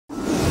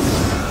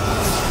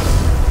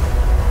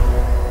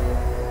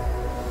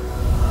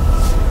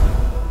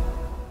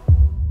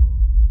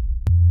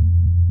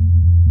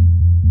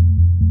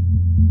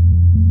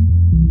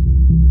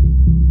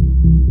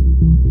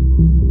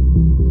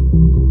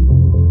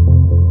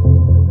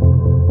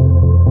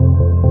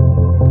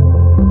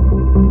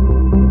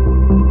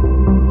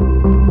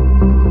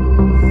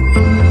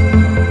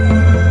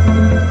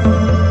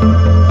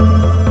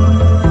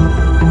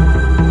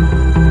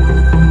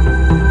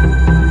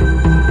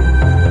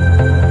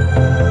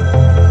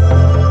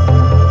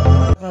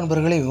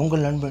நண்பர்களே,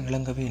 உங்கள் நண்பன்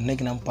இளங்கவி.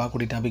 இன்றைக்கி நம்ம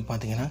பார்க்கக்கூடிய டாபிக்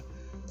பார்த்திங்கன்னா,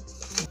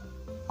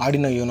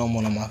 ஆர்டினோ யூனோ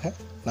மூலமாக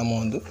நம்ம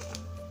வந்து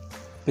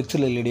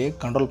பிக்சல் எல்இடியை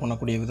கண்ட்ரோல்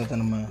பண்ணக்கூடிய விதத்தை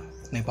நம்ம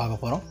இன்னைக்கு பார்க்க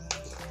போகிறோம்.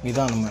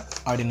 இதுதான் நம்ம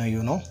ஆர்டினோ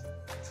யூனோ.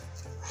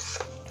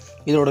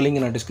 இதோட லிங்க்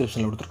நான்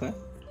டிஸ்கிரிப்ஷனில் கொடுத்துருக்கேன்.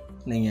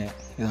 நீங்கள்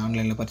இதை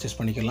ஆன்லைனில் பர்ச்சேஸ்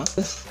பண்ணிக்கலாம்.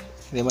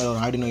 இதே மாதிரி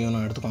ஒரு ஆர்டினோ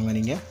யூனோ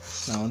எடுத்துக்கோங்க.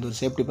 நான் வந்து ஒரு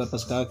சேஃப்டி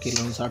பர்பஸ்க்காக கீழே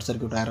வந்து ஷார்ட்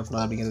சர்க்யூட்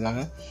ஆகிடக்கூடாது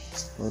அப்படிங்கிறதுக்காக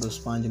ஒரு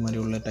ஸ்பாஞ்சு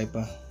மாதிரி உள்ள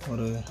டைப்பை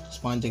ஒரு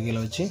ஸ்பாஞ்சை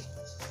கீழே வச்சு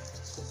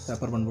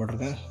ரப்பர் பேண்ட்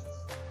போட்டிருக்கேன்.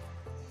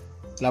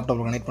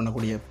 லேப்டாப்பில் கனெக்ட்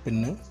பண்ணக்கூடிய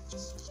பின்னு,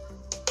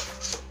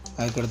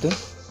 அதுக்கடுத்து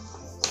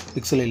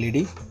பிக்சல்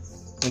எல்இடி.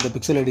 இந்த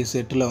பிக்சல் எல்இடி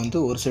செட்டில் வந்து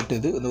ஒரு செட்டு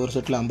இந்த ஒரு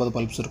செட்டில் 50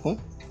 பல்ப்ஸ் இருக்கும்.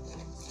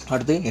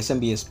 அடுத்து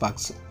எஸ்எம்பிஎஸ்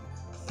பாக்ஸ்.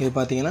 இது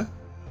பார்த்திங்கன்னா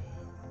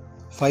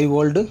 5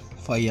 வோல்ட்டு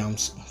 5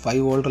 ஆம்ஸ்,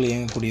 5 வோல்ட்டில்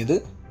இயங்கக்கூடியது.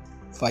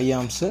 5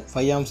 ஆம்ஸு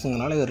 5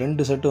 ஆம்ஸுங்கனால இது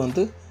 2 செட்டு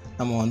வந்து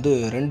நம்ம வந்து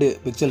 2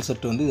 பிக்சல்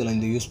செட்டு வந்து இதில்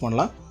இந்த யூஸ்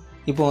பண்ணலாம்.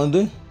 இப்போ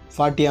வந்து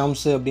 40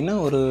 ஆம்ஸு அப்படின்னா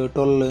ஒரு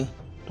 12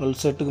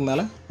 செட்டுக்கு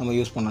மேலே நம்ம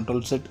யூஸ் பண்ணலாம்.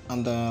 12 செட்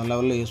அந்த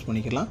லெவலில் யூஸ்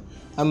பண்ணிக்கலாம்.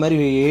 அது மாதிரி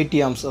 80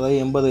 ஆம்ஸ், அதாவது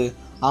 80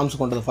 ஆம்ஸ்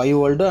கொண்டது 5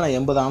 வோல்ட்டு. ஆனால்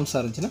 80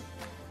 ஆம்ஸாக இருந்துச்சுன்னா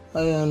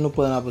அது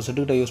 30-40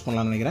 செட்டுக்கிட்ட யூஸ்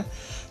பண்ணலாம்னு நினைக்கிறேன்.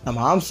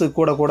 நம்ம ஆம்ஸு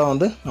கூட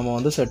வந்து நம்ம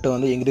வந்து செட்டை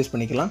வந்து இன்க்ரீஸ்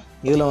பண்ணிக்கலாம்.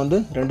 இதில் வந்து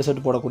 2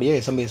 செட்டு போடக்கூடிய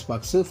SMPS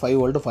box 5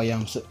 volt 5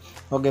 amps.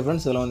 Okay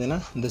friends, இதில் வந்து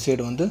இந்த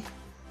சைடு வந்து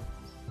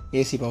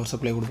ஏசி பவர்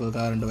சப்ளை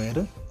கொடுப்பதுக்காக 2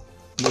 வயரு.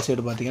 இந்த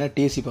சைடு பார்த்திங்கன்னா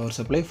டிசி பவர்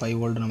சப்ளை 5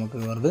 வோல்ட்டு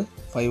நமக்கு வருது.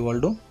 5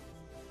 வோல்ட்டும்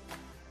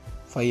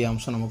 5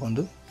 ஆம்ஸும் நமக்கு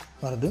வந்து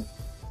வருது.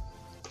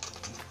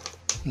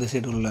 இந்த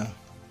சைடு உள்ள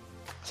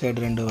சைடு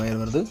 2 வயர்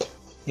வருது.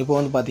 இப்போ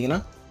வந்து பார்த்திங்கன்னா,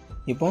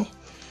 இப்போ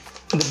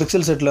இந்த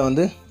பிக்சல் செட்டில்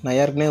வந்து நான்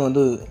ஏற்கனவே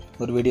வந்து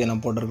ஒரு வீடியோ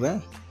நான் போட்டிருக்கிறேன்.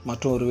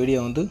 மற்றும் ஒரு வீடியோ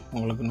வந்து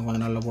உங்களுக்கு இன்னும்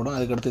கொஞ்சம் நாளில் போடும்.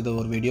 அதுக்கடுத்து இது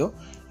ஒரு வீடியோ.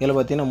 இதில்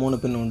பார்த்திங்கன்னா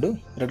 3 பின் உண்டு.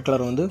 ரெட்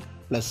கலர் வந்து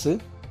ப்ளஸ்ஸு,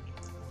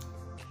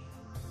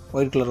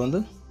 ஒயிட் கலர்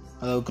வந்து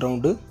அதாவது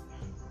ground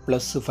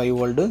plus 5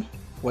 volt,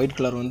 white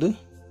colour வந்து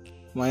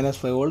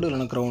 -5 வோல்ட்டு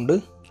இல்லைனா க்ரௌண்டு.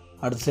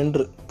 அடுத்து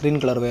சென்ட்ரு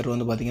க்ரீன் கலர் வயர்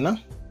வந்து பார்த்திங்கன்னா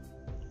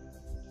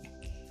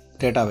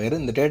டேட்டா வயர்.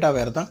 இந்த டேட்டா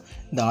வயர் தான்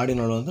இந்த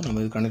ஆர்டினோவில் வந்து நம்ம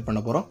இது கனெக்ட் பண்ண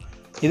போகிறோம்.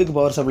 இதுக்கு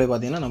பவர் சப்ளை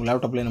பார்த்திங்கன்னா நம்ம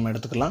லேப்டாப்லேயே நம்ம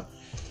எடுத்துக்கலாம்.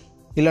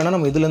 இல்லைனா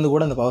நம்ம இதுலேருந்து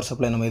கூட இந்த பவர்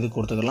சப்ளை நம்ம இதுக்கு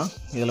கொடுத்துக்கலாம்.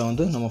 இதில்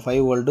வந்து நம்ம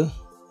 5 வோல்ட்டு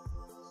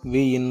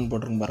விஇன்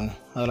போட்டிருக்கோம் பாருங்கள்,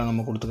 அதில்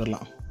நம்ம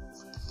கொடுத்துக்கலாம்.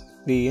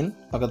 விஇன்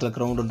பக்கத்தில்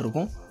க்ரௌண்டுன்னு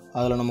இருக்கும்,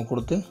 அதில் நம்ம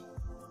கொடுத்து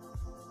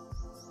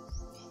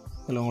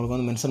இதில் உங்களுக்கு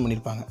வந்து மென்ஷன்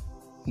பண்ணியிருப்பாங்க.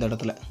 இந்த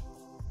இடத்துல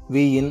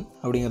விஇன்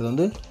அப்படிங்கிறது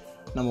வந்து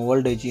நம்ம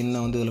வோல்டேஜ்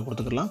இன்னை வந்து இதில்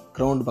கொடுத்துக்கலாம்.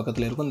 க்ரௌண்டு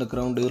பக்கத்தில் இருக்கும். இந்த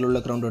க்ரௌண்டு இதில்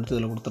உள்ள க்ரௌண்டு எடுத்து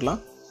இதில்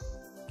கொடுத்துடலாம்.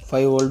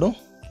 5 வோல்ட்டும்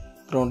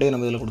க்ரௌண்டே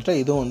நம்ம இதில் கொடுத்துட்டா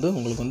இதுவும் வந்து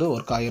உங்களுக்கு வந்து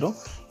ஒர்க் ஆகிரும்.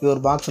 இது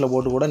ஒரு பாக்ஸில்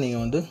போட்டு கூட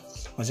நீங்கள் வந்து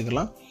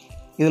வச்சுக்கலாம்.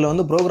 இதில்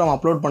வந்து ப்ரோக்ராம்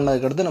அப்லோட்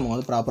பண்ணதுக்கடுத்து நம்ம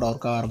வந்து ப்ராப்பராக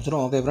ஒர்க் ஆக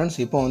ஆரம்பிச்சிடும். ஓகே ஃப்ரெண்ட்ஸ்,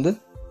 இப்போ வந்து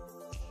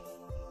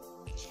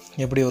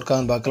எப்படி ஒர்க்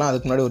ஆகுதுன்னு பார்க்கலாம்.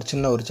 அதுக்கு முன்னாடி ஒரு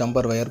சின்ன ஒரு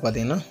ஜம்பர் வயர்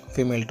பார்த்திங்கன்னா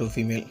ஃபீமேல் டு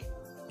ஃபீமேல்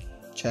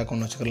சேக்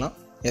ஒன்று வச்சுக்கலாம்.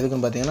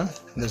 எதுக்குன்னு பார்த்தீங்கன்னா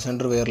இந்த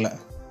சென்டர் வயரில்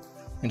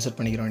இன்சர்ட்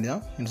பண்ணிக்கிற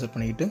வேண்டியதான். இன்சர்ட்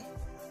பண்ணிக்கிட்டு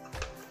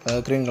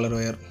அதாவது green colour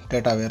wire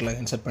data வயரில்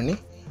insert பண்ணி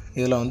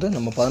இதில் வந்து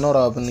நம்ம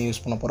 11வது பின் யூஸ்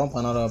பண்ண போகிறோம்.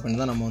 11வது பின்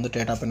தான் நம்ம வந்து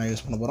டேட்டா பின்னாக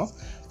யூஸ் பண்ண போகிறோம்.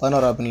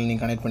 11வது பின்னில்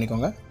நீங்கள் கனெக்ட்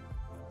பண்ணிக்கோங்க.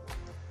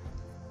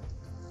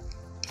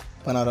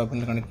 11வது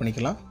பின்னில் கனெக்ட்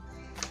பண்ணிக்கலாம்.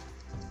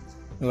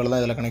 இவ்வளோ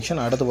தான் இதில்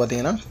கனெக்ஷன். அடுத்து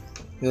பார்த்திங்கன்னா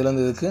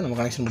இதுலேருந்து இதுக்கு நம்ம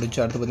கனெக்ஷன் முடிச்சு.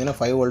 அடுத்து பார்த்திங்கன்னா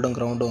 5 வோல்ட்டும்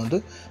க்ரௌண்டும் வந்து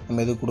நம்ம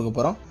இதுக்கு கொடுக்க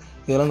போகிறோம்.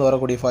 இதுலேருந்து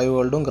வரக்கூடிய 5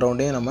 வோல்ட்டும்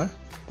க்ரௌண்டையும் நம்ம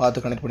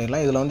பார்த்து கனெக்ட்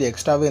பண்ணிடலாம். இதில் வந்து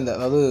எக்ஸ்ட்ராவே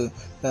அதாவது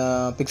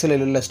பிக்சல்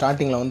எல்இடியில்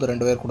ஸ்டார்டிங்கில் வந்து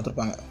 2 வயர்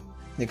கொடுத்துருப்பாங்க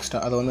எக்ஸ்ட்ரா.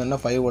 அது வந்து என்ன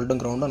 5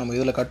 வோல்ட்டும் க்ரௌண்டும் நம்ம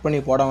இதில் கட் பண்ணி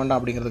போட வேண்டாம்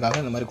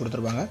அப்படிங்கிறதுக்காக இந்த மாதிரி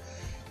கொடுத்துருப்பாங்க.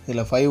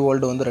 இதில் 5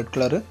 வோல்ட் வந்து ரெட்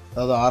கலரு,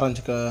 அதாவது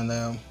அந்த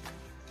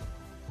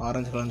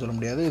ஆரஞ்சு கலர்னு சொல்ல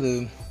முடியாது, இது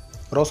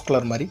ரோஸ்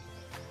கலர் மாதிரி.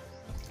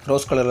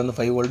 ரோஸ் கலர் வந்து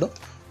 5 வோல்ட்டும்,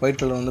 ஒயிட்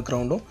கலர் வந்து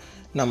க்ரௌண்டும்.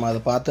 நம்ம அதை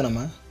பார்த்து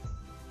நம்ம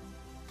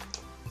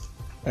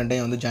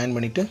ரெண்டையும் வந்து ஜாயின்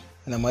பண்ணிவிட்டு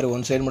இந்த மாதிரி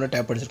ஒன் சைடு மட்டும்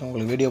டேப் அடிச்சிருக்கோம்.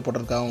 உங்களுக்கு வீடியோ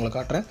போடுறதுக்காக உங்களுக்கு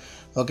காட்டுறேன்.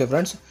 ஓகே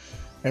ஃப்ரெண்ட்ஸ்,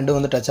 ரெண்டும்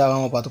வந்து டச்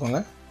ஆகாமல்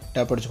பார்த்துக்கோங்க,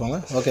 டேப் அடிச்சுக்கோங்க.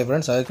 ஓகே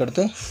ஃப்ரெண்ட்ஸ்,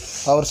 அதுக்கடுத்து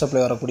பவர்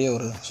சப்ளை வரக்கூடிய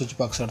ஒரு சுவிட்ச்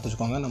பாக்ஸ் எடுத்து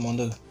வச்சுக்கோங்க. நம்ம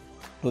வந்து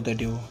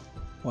 230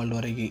 வோல்ட்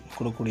வரைக்கும்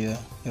கொடுக்கக்கூடிய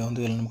இதை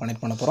வந்து இதில் நம்ம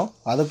கனெக்ட் பண்ண போகிறோம்.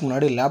 அதுக்கு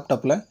முன்னாடி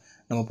லேப்டாப்பில்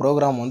நம்ம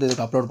ப்ரோக்ராம் வந்து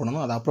இதுக்கு அப்லோட்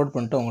பண்ணணும். அதை அப்லோட்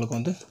பண்ணிட்டு உங்களுக்கு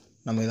வந்து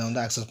நம்ம இதை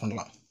வந்து ஆக்சஸ்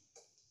பண்ணலாம்.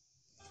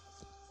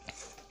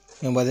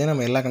 இப்போ பார்த்திங்கன்னா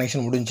நம்ம எல்லா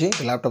கனெக்ஷன் முடிஞ்சு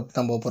லேப்டாப்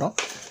தான் போக போகிறோம்.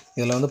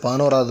 இதில் வந்து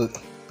 11வது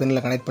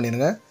பின்னில் கனெக்ட்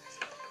பண்ணிடுங்க.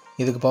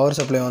 இதுக்கு பவர்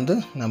சப்ளை வந்து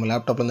நம்ம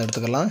லேப்டாப்லேருந்து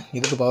எடுத்துக்கலாம்.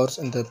 இதுக்கு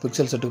இந்த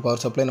பிக்சல் செட்டுக்கு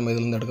பவர் சப்ளை நம்ம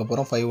இதிலேருந்து எடுக்க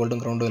போகிறோம். 5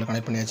 வோல்ட்டும் க்ரௌண்டு இதில்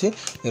கனெக்ட் பண்ணியாச்சு.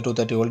 இது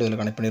 230 வோல்ட் இதில்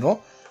கனெக்ட் பண்ணிடுவோம்.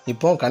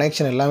 இப்போது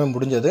கனெக்ஷன் எல்லாமே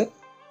முடிஞ்சது.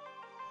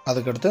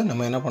 அதுக்கடுத்து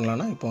நம்ம என்ன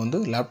பண்ணலான்னா, இப்போ வந்து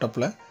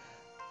லேப்டாப்பில்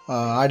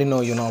ஆர்டினோ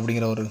யூனோ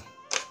அப்படிங்கிற ஒரு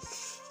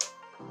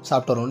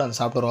சாஃப்ட்வேர் உண்டு. அந்த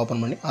சாஃப்ட்வேர்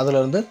ஓப்பன் பண்ணி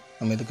அதிலேருந்து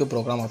நம்ம இதுக்கு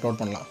ப்ரோக்ராம் அப்லோட்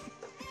பண்ணலாம்.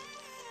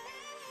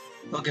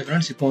 ஓகே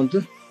ஃப்ரெண்ட்ஸ், இப்போ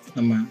வந்து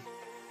நம்ம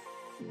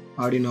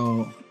ஆர்டினோ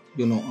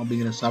யூனோ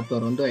அப்படிங்கிற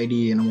சாஃப்ட்வேர் வந்து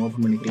ஐடியை நம்ம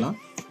ஓப்பன் பண்ணிக்கலாம்.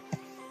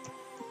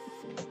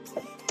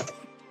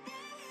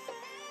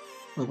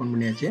 ஓப்பன்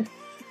பண்ணியாச்சு.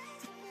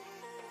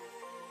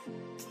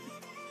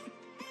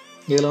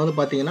 இதில் வந்து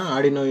பார்த்திங்கன்னா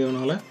ஆர்டினோ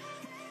யூனோவில்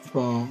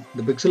இப்போ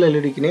இந்த பிக்சல்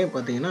எல்இடிக்குனே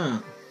பார்த்திங்கன்னா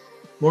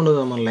 3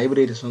 விதமான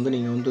லைப்ரரிஸ் வந்து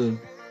நீங்கள் வந்து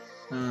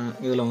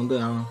இதில் வந்து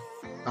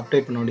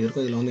அப்டேட் பண்ண வேண்டியது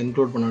இருக்கும். இதில் வந்து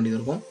இன்க்ளூட் பண்ண வேண்டியது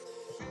இருக்கும்.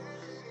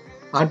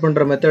 ஆட்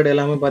பண்ணுற மெத்தட்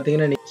எல்லாமே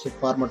பார்த்தீங்கன்னா நீங்கள்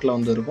ஃபார்மெட்டில்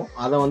வந்து இருக்கும்.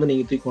 அதை வந்து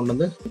நீங்கள் தூக்கி கொண்டு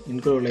வந்து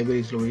இன்க்ளூட்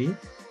லைப்ரரிஸில் போய்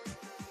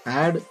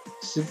ஆட்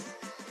ஷிஃப்ட்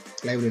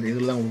லைப்ரரி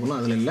இதில் தான் கொடுக்கணும்.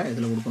 அதில் இல்லை,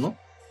 இதில் கொடுக்கணும்.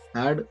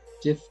 ஆட்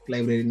ஷிஃப்ட்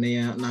லைப்ரரி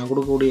நான்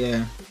கொடுக்கக்கூடிய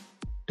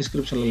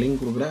டிஸ்கிரிப்ஷனில்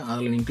லிங்க் கொடுக்குறேன்.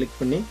 அதில் நீங்கள் கிளிக்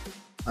பண்ணி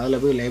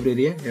அதில் போய்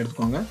லைப்ரரியை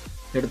எடுத்துக்கோங்க.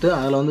 எடுத்து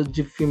அதில் வந்து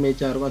ஜிப்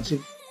இமேஜாக இருக்கும்,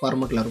 ஜிப்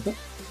ஃபார்மெட்டில் இருக்கும்.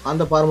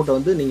 அந்த ஃபார்மெட்டை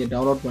வந்து நீங்கள்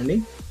டவுன்லோட் பண்ணி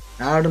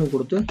ஆடுன்னு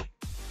கொடுத்து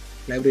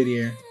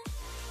லைப்ரரியை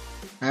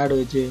ஆடு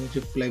வச்சு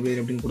ஜிப் லைப்ரரி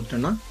அப்படின்னு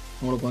கொடுத்துட்டோன்னா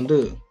உங்களுக்கு வந்து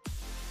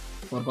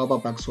ஒரு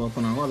பாப்பப் பாக்ஸ்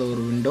ஓப்பன் ஆகும். அது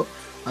ஒரு விண்டோ,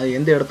 அது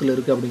எந்த இடத்துல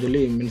இருக்குது அப்படின்னு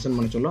சொல்லி மென்ஷன்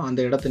பண்ண சொல்லும். அந்த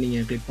இடத்த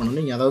நீங்கள் கிளிக் பண்ணணும்.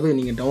 நீங்கள் அதாவது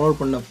நீங்கள் டவுன்லோட்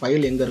பண்ண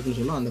ஃபைல் எங்கே இருக்குன்னு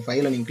சொல்லும். அந்த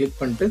ஃபைலை நீங்கள் கிளிக்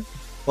பண்ணிட்டு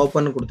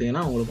ஓப்பன்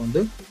கொடுத்தீங்கன்னா உங்களுக்கு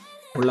வந்து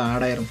உள்ள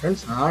ஆட் ஆயிரும்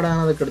ஃப்ரெண்ட்ஸ். ஆட்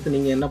ஆனதுக்கடுத்து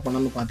நீங்கள் என்ன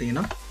பண்ணணும்னு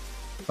பார்த்தீங்கன்னா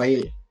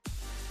ஃபைல்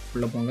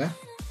உள்ளே போங்க.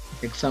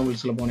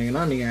 எக்ஸாம்பிள்ஸில்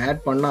போனீங்கன்னா நீங்கள்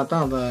ஆட் பண்ணால்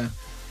தான் அந்த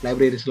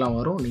லைப்ரரிஸ்லாம்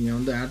வரும். நீங்கள்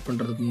வந்து ஆட்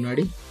பண்ணுறதுக்கு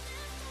முன்னாடி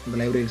அந்த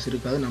லைப்ரரிஸ்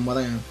இருக்காது, நம்ம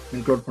தான்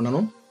இன்க்ளூட்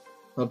பண்ணணும்.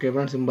 ஓகே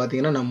ஃப்ரெண்ட்ஸ், இப்போ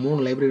பார்த்தீங்கன்னா நான்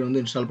 3 லைப்ரரி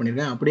வந்து இன்ஸ்டால்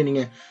பண்ணியிருக்கேன். அப்படி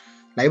நீங்கள்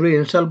லைப்ரரி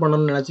இன்ஸ்டால்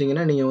பண்ணணும்னு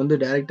நினச்சிங்கன்னா நீங்கள் வந்து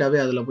டேரெக்டாகவே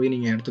அதில் போய்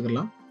நீங்கள்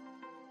எடுத்துக்கலாம்.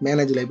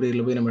 மேனேஜ்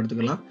லைப்ரரியில் போய் நம்ம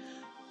எடுத்துக்கலாம்.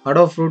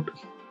 அடோஃப்ரூட்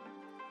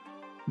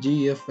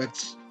GFX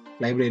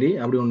லைப்ரரி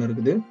அப்படி ஒன்று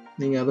இருக்குது,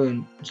 நீங்கள் அதுவும்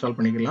இன்ஸ்டால்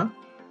பண்ணிக்கலாம்.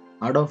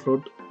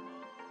 அடோஃப்ரூட்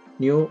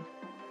நியூ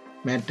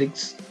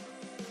மேட்ரிக்ஸ்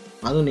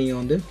அதுவும் நீங்கள்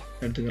வந்து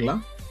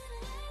எடுத்துக்கலாம்.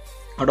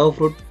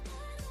 அடோஃப்ரூட்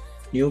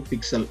நியூ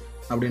பிக்சல்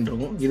அப்படின்னு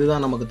இருக்கும்,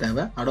 இதுதான் நமக்கு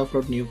தேவை.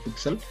 அடோஃப்ரூட் நியூ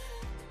பிக்சல்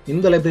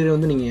இந்த லைப்ரரி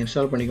வந்து நீங்கள்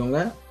இன்ஸ்டால் பண்ணிக்கோங்க,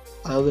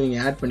 அதாவது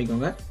நீங்கள் ஆட்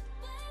பண்ணிக்கோங்க.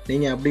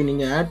 நீங்கள் அப்படி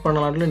நீங்கள் ஆட்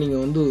பண்ணலாம்ல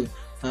நீங்கள் வந்து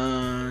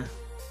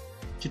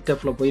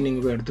சிட்டஃபில் போய்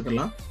நீங்கள் போய்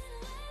எடுத்துக்கலாம்.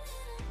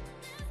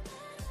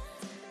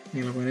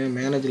 நீங்கள் போய்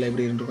மேனேஜ்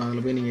லைப்ரரி இருக்கும்,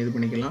 அதில் போய் நீங்கள் இது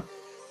பண்ணிக்கலாம்.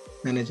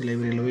 மேனேஜ்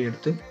லைப்ரரியில் போய்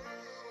எடுத்து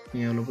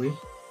நீங்கள் அதில் போய்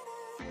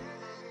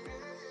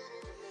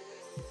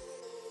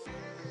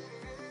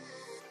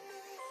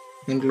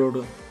இன்க்ளூட்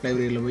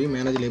லைப்ரரியில் போய்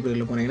மேனேஜ்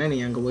லைப்ரரியில் போனீங்கன்னா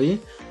நீங்கள் அங்கே போய்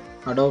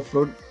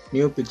அடோஃப்ரூட்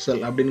நியூ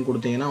பிக்சல் அப்படின்னு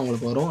கொடுத்தீங்கன்னா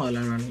உங்களுக்கு வரும்.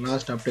 அதில்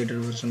லாஸ்ட்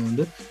அப்டேட்டட் வெர்ஷன்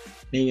வந்து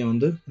நீங்கள்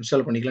வந்து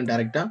இன்ஸ்டால் பண்ணிக்கலாம்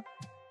டேரெக்டாக.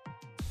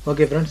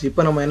 ஓகே ஃப்ரெண்ட்ஸ்,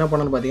 இப்போ நம்ம என்ன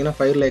பண்ணணும்னு பார்த்தீங்கன்னா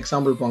ஃபைலில்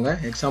எக்ஸாம்பிள் போங்க.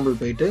 எக்ஸாம்பிள்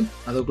போயிட்டு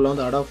அதுக்குள்ளே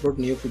வந்து அடோஃப்ரூட்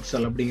நியூ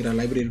பிக்சல் அப்படிங்கிற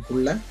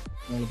லைப்ரரிக்குள்ளே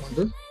உங்களுக்கு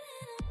வந்து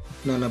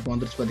என்னென்ன இப்போ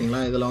வந்துருச்சு பார்த்தீங்களா.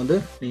 இதில் வந்து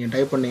நீங்கள்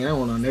டைப் பண்ணிங்கன்னா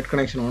உங்களுக்கு நெட்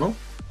கனெக்ஷன் வேணும்.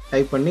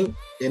 டைப் பண்ணி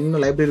என்ன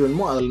லைப்ரரி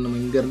வேணுமோ அதில் நம்ம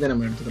இங்கேருந்தே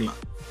நம்ம எடுத்துக்கலாம்.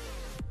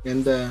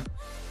 எந்த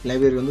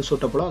லைப்ரரி வந்து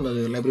சூட்டபுளோ அந்த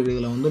லைப்ரரி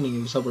இதில் வந்து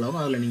நீங்கள் விசபிள் ஆகும்,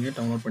 அதில் நீங்கள்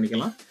டவுன்லோட்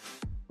பண்ணிக்கலாம்.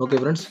 ஓகே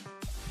ஃப்ரெண்ட்ஸ்,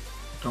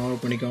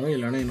 டவுன்லோட் பண்ணிக்கோங்க.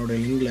 இல்லைனா என்னோடய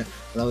லிங்கில்,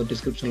 அதாவது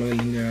டிஸ்கிரிப்ஷனில்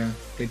லிங்கை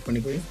கிளிக் பண்ணி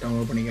போய்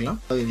டவுன்லோட் பண்ணிக்கலாம்.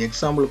 அது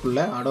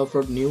எக்ஸாம்பிளுக்குள்ளே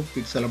அடோஃப்ரூட் நியூ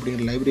பிக்சல்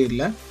அப்படிங்கிற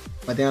லைப்ரரியில்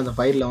பார்த்தீங்கன்னா அந்த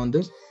ஃபைலில்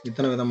வந்து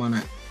இத்தனை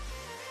விதமான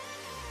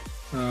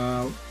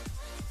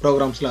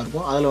ப்ரோக்ராம்ஸ்லாம்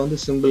இருக்கும். அதில் வந்து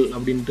சிம்பிள்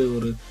அப்படின்ட்டு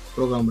ஒரு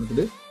ப்ரோக்ராம்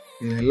இருக்குது.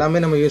 இது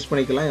எல்லாமே நம்ம யூஸ்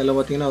பண்ணிக்கலாம். இதில்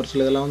பார்த்தீங்கன்னா ஒரு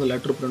சில இதெல்லாம் வந்து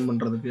லெட்டர் பிரிண்ட்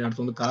பண்ணுறதுக்கு,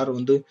 அடுத்து வந்து கலர்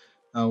வந்து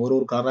ஒரு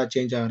கலராக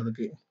சேஞ்ச்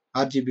ஆகிறதுக்கு,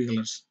 RGB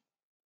கலர்ஸ்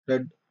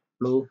ரெட்,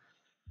 ப்ளூ,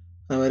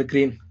 அந்த மாதிரி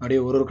க்ரீன் அப்படியே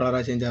ஒரு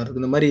கலராக சேஞ்ச்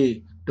ஆகிறதுக்கு, இந்த மாதிரி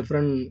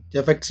டிஃப்ரெண்ட்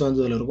எஃபெக்ட்ஸ் வந்து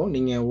இதில் இருக்கும்.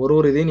 நீங்கள்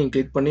ஒரு இதையும் நீங்கள்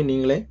கிளிக் பண்ணி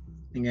நீங்களே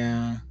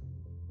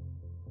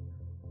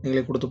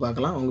கொடுத்து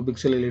பார்க்கலாம். உங்கள்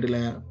பிக்சல்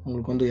எல்இடியில்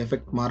உங்களுக்கு வந்து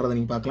எஃபெக்ட் மாறுறதை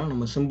நீங்கள் பார்க்கலாம்.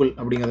 நம்ம சிம்பிள்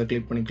அப்படிங்கிறத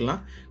கிளிக் பண்ணிக்கலாம்.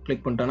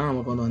 கிளிக் பண்ணிட்டோன்னா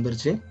நமக்கு வந்து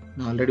வந்துருச்சு.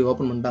 நான் ஆல்ரெடி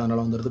ஓப்பன் பண்ணிட்டேன்,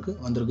 அதனால்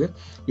வந்திருக்கு.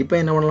 இப்போ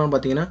என்ன பண்ணலாம்னு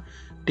பார்த்தீங்கன்னா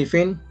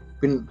டிஃபைன்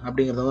பின்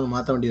அப்படிங்கிறத வந்து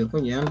மாற்ற வேண்டியது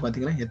இருக்கும். ஏன்னு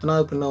பார்த்தீங்கன்னா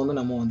எத்தனாவது பின்னை வந்து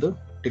நம்ம வந்து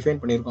டிஃபைன்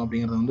பண்ணியிருக்கோம்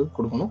அப்படிங்கிறத வந்து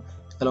கொடுக்கணும்.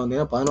 இதில் வந்து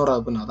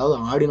 11வது பின், அதாவது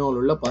ஆர்டினோவில்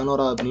உள்ள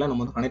 11வது பின்னில்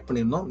நம்ம வந்து கனெக்ட்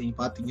பண்ணியிருந்தோம், நீங்கள்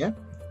பார்த்தீங்க.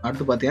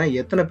 அடுத்து பார்த்தீங்கன்னா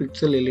எத்தனை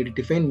pixel LED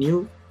define new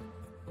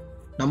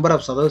number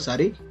of,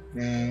 அதாவது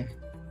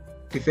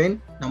டிஃபைன்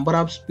நம்பர்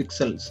ஆஃப்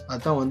பிக்சல்ஸ்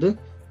அதுதான் வந்து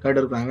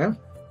கேட்டிருக்காங்க.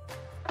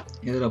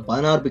 இதில்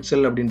 16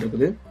 பிக்சல் அப்படின்னு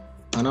இருக்குது.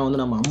 ஆனால் வந்து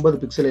நம்ம 50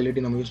 பிக்சல்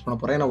எல்இடி நம்ம யூஸ் பண்ண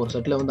போகிறோம். ஏன்னா ஒரு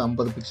செட்டில் வந்து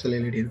 50 பிக்சல்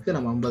எல்இடி இருக்குது.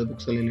 நம்ம 50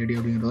 பிக்சல் எல்இடி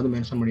அப்படிங்கிறத வந்து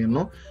மென்ஷன்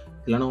பண்ணிடணும்.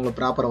 இல்லைனா உங்களுக்கு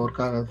ப்ராப்பராக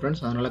ஒர்க் ஆகாது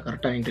ஃப்ரெண்ட்ஸ். அதனால்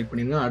கரெக்டாக நீங்கள் கிளிக்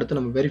பண்ணிடுங்க. அடுத்து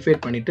நம்ம வெரிஃபை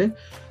பண்ணிவிட்டு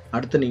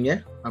அடுத்து நீங்கள்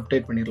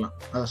அப்டேட் பண்ணிடலாம்,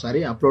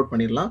 அப்லோட்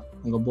பண்ணிடலாம்.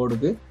 உங்கள்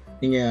போர்டுக்கு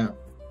நீங்கள்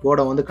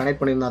போர்டை வந்து கனெக்ட்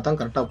பண்ணியிருந்தா தான்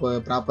கரெக்டாக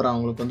ப்ராப்பராக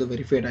உங்களுக்கு வந்து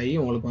வெரிஃபைட் ஆகி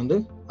உங்களுக்கு வந்து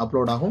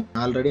அப்லோட் ஆகும்.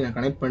 ஆல்ரெடி நான்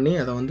கனெக்ட் பண்ணி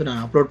அதை வந்து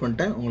நான் அப்லோட்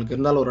பண்ணிட்டேன். உங்களுக்கு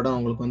இருந்தாலும் ஒரு இடம்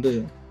உங்களுக்கு வந்து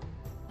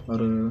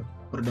ஒரு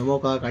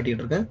டெமோக்காக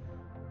காட்டிகிட்டு இருக்கேன்.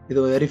 இது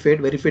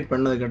வெரிஃபைட்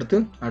பண்ணதுக்கு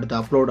அடுத்து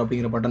அப்லோட்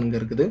அப்படிங்கிற பட்டன் இங்கே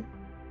இருக்குது.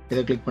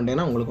 இதை கிளிக்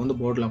பண்ணிட்டேன்னா உங்களுக்கு வந்து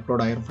போர்டில்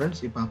அப்லோட் ஆகிரும்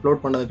ஃப்ரெண்ட்ஸ். இப்போ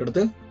அப்லோட் பண்ணதுக்கு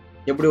அடுத்து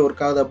எப்படி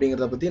ஒர்க் ஆகுது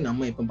அப்படிங்கிறத பற்றி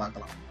நம்ம இப்போ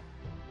பார்க்கலாம்.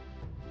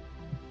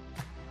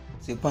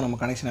 இப்போ நம்ம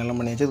கனெக்ஷன் எல்லாம்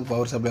பண்ணியாச்சு. இதுக்கு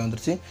பவர் சப்ளை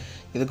வந்துருச்சு.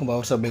 இதுக்கும்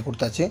பவர் சப்ளை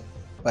கொடுத்தாச்சு.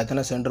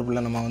 பார்த்தீங்கன்னா சென்டர்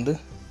பில்லை நம்ம வந்து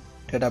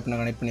டேட்டா பின்னை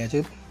கனெக்ட் பண்ணியாச்சு,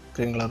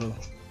 க்ரீன் கலர்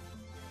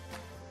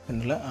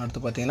பின்னில். அடுத்து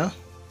பார்த்தீங்கன்னா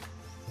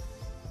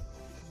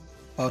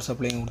பவர்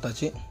சப்ளையும்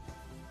கொடுத்தாச்சு.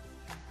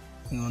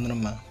 இங்கே வந்து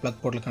நம்ம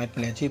ப்ளக் போர்ட்டில் கனெக்ட்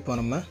பண்ணியாச்சு. இப்போ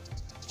நம்ம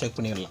செக்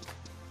பண்ணிடலாம்.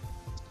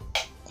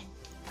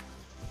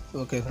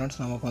 ஓகே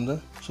ஃப்ரெண்ட்ஸ், நமக்கு வந்து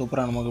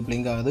சூப்பராக நமக்கு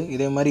பிளிங்க் ஆகுது.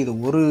 இதே மாதிரி இது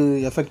ஒரு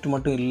எஃபெக்ட்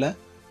மட்டும் இல்லை,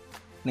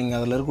 நீங்கள்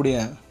அதில் இருக்கக்கூடிய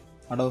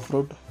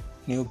அடோஃப்ரூட்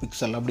நியூ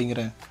பிக்சல்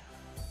அப்படிங்கிற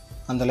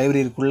அந்த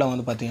லைப்ரரிக்குள்ளே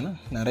வந்து பார்த்தீங்கன்னா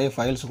நிறைய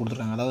ஃபைல்ஸ்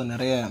கொடுத்துருக்காங்க, அதாவது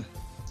நிறைய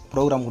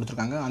ப்ரோக்ராம்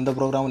கொடுத்துருக்காங்க. அந்த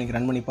ப்ரோக்ராமை நீங்கள்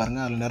ரன் பண்ணி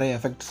பாருங்கள். அதில் நிறைய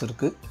எஃபெக்ட்ஸ்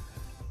இருக்குது.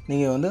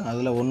 நீங்கள் வந்து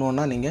அதில்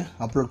ஒன்றா நீங்கள்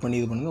அப்லோட் பண்ணி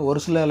இது பண்ணுங்கள். ஒரு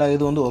சில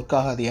இது வந்து ஒர்க்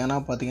ஆகாது. ஏன்னா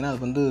பார்த்தீங்கன்னா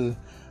அது வந்து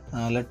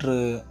லெட்ரு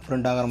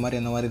பிரிண்ட் ஆகிற மாதிரி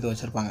அந்த மாதிரி இது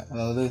வச்சுருப்பாங்க.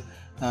 அதாவது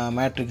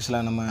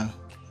மேட்ரிக்ஸில் நம்ம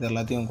இது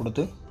எல்லாத்தையும்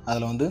கொடுத்து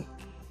அதில் வந்து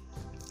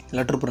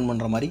லெட்டர் பிரிண்ட்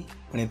பண்ணுற மாதிரி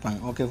பண்ணியிருப்பாங்க.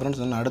 ஓகே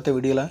ஃப்ரெண்ட்ஸ், இன்னும் அடுத்த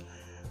வீடியோவில்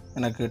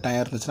எனக்கு டைம்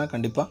இருந்துச்சுன்னா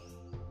கண்டிப்பாக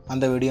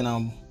அந்த வீடியோ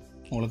நான்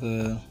உங்களுக்கு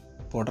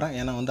போடுறேன்.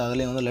 ஏன்னா வந்து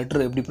அதுலேயும் வந்து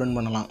லெட்டர் எப்படி பிரிண்ட்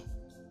பண்ணலாம்,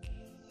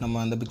 நம்ம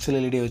அந்த பிக்சல்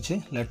எல்இடியை வச்சு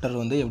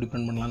லெட்டர் வந்து எப்படி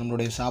பிரிண்ட் பண்ணலாம்,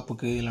 நம்மளுடைய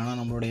ஷாப்புக்கு இல்லைனா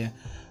நம்மளுடைய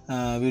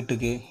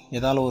வீட்டுக்கு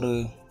ஏதாவது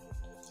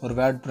ஒரு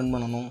வேர்ட் பிரிண்ட்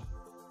பண்ணணும்,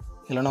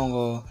 இல்லைனா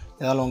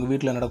உங்கள்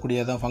வீட்டில்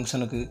நடக்கூடிய ஏதாவது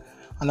ஃபங்க்ஷனுக்கு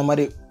அந்த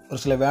மாதிரி ஒரு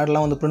சில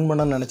வேர்டெலாம் வந்து பிரிண்ட்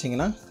பண்ணணும்னு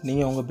நினச்சிங்கன்னா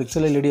நீங்கள் உங்கள்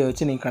பிக்சல் எல்இடியை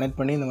வச்சு நீங்கள் கனெக்ட்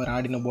பண்ணி இந்த மாதிரி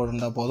ஆர்டினோ போர்டு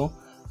இருந்தால் போதும்,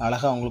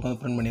 அழகாக உங்களுக்கு வந்து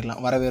பிரிண்ட்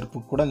பண்ணிடலாம்.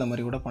 வரவேற்புக்கு கூட இந்த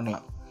மாதிரி கூட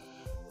பண்ணலாம்.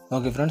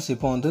 ஓகே ஃப்ரெண்ட்ஸ்,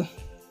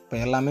 இப்போ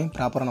எல்லாமே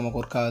ப்ராப்பராக நமக்கு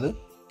ஒர்க் ஆகுது.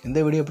 இந்த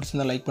வீடியோ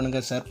பிடிச்சிருந்தால் லைக்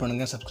பண்ணுங்கள், ஷேர்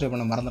பண்ணுங்கள், சப்ஸ்கிரைப்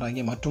பண்ண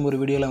மறந்துடாதீங்க. மற்றும் ஒரு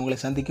வீடியோவில் உங்களை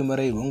சந்திக்கும்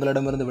வரை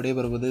உங்களிடமிருந்து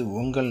விடைபெறுவது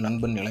உங்கள்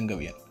நண்பன்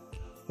இளங்கவியன்.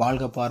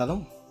 வாழ்க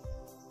பாரதம்,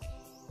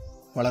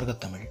 வளர்க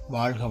தமிழ்,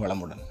 வாழ்க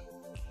வளமுடன்.